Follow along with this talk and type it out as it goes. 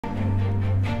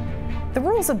The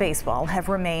rules of baseball have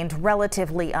remained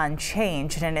relatively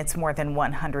unchanged in its more than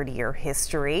 100-year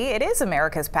history. It is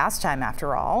America's pastime,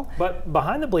 after all. But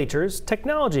behind the bleachers,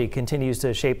 technology continues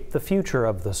to shape the future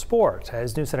of the sport.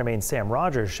 As News Center Maine's Sam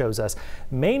Rogers shows us,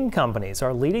 Maine companies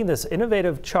are leading this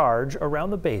innovative charge around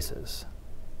the bases.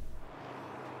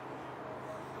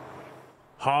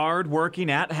 Hard working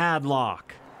at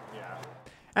Hadlock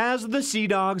as the Sea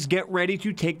Dogs get ready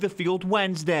to take the field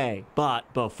Wednesday.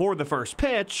 But before the first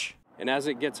pitch, and as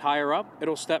it gets higher up,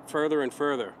 it'll step further and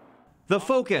further. The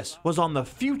focus was on the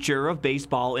future of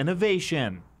baseball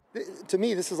innovation. To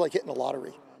me, this is like hitting a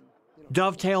lottery.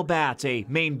 Dovetail Bats, a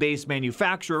Maine-based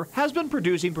manufacturer, has been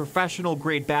producing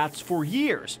professional-grade bats for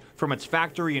years, from its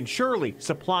factory in Shirley,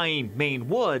 supplying Maine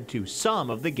wood to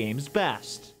some of the game's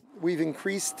best. We've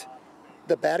increased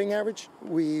the batting average.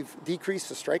 We've decreased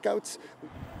the strikeouts.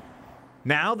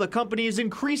 Now the company is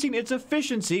increasing its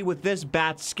efficiency with this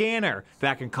bat scanner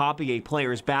that can copy a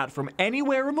player's bat from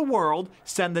anywhere in the world,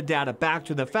 send the data back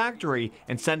to the factory,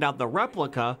 and send out the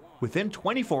replica within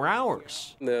 24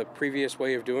 hours. The previous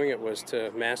way of doing it was to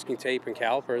masking tape and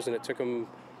calipers, and it took them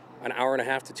an hour and a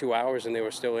half to 2 hours, and there were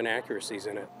still inaccuracies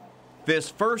in it. This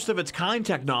first-of-its-kind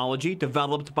technology,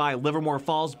 developed by Livermore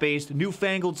Falls-based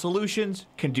Newfangled Solutions,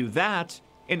 can do that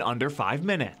in under 5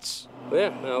 minutes. Yeah,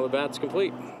 now the bat's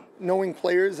complete. Knowing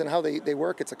players and how they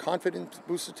work, it's a confidence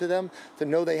booster to them to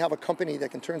know they have a company that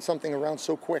can turn something around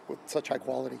so quick with such high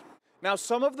quality. Now,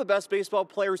 some of the best baseball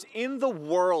players in the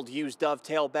world use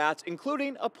dovetail bats,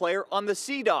 including a player on the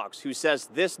Sea Dogs who says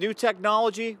this new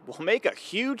technology will make a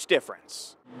huge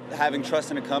difference. Having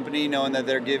trust in a company, knowing that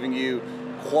they're giving you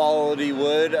quality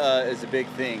wood is a big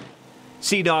thing.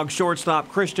 Sea Dogs shortstop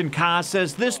Christian Kaz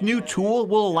says this new tool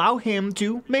will allow him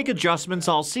to make adjustments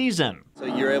all season. So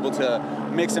you're able to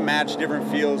mix and match different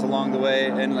feels along the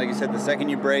way, and like you said, the second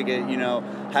you break it,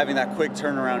 having that quick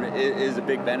turnaround is a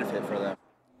big benefit for them.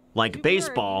 Like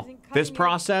baseball, this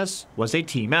process was a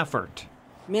team effort.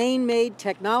 Maine-made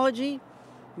technology,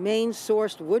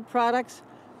 Maine-sourced wood products,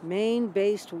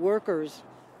 Maine-based workers.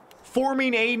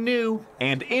 Forming a new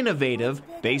and innovative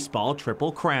baseball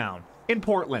triple crown. In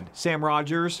Portland, Sam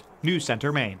Rogers, News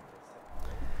Center, Maine.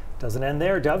 Doesn't end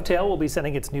there. Dovetail will be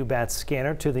sending its new bat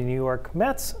scanner to the New York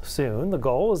Mets soon. The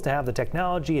goal is to have the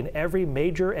technology in every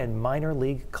major and minor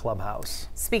league clubhouse.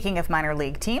 Speaking of minor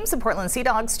league teams, the Portland Sea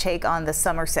Dogs take on the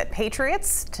Somerset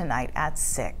Patriots tonight at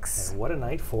 6. And what a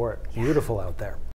night for it. Beautiful out there.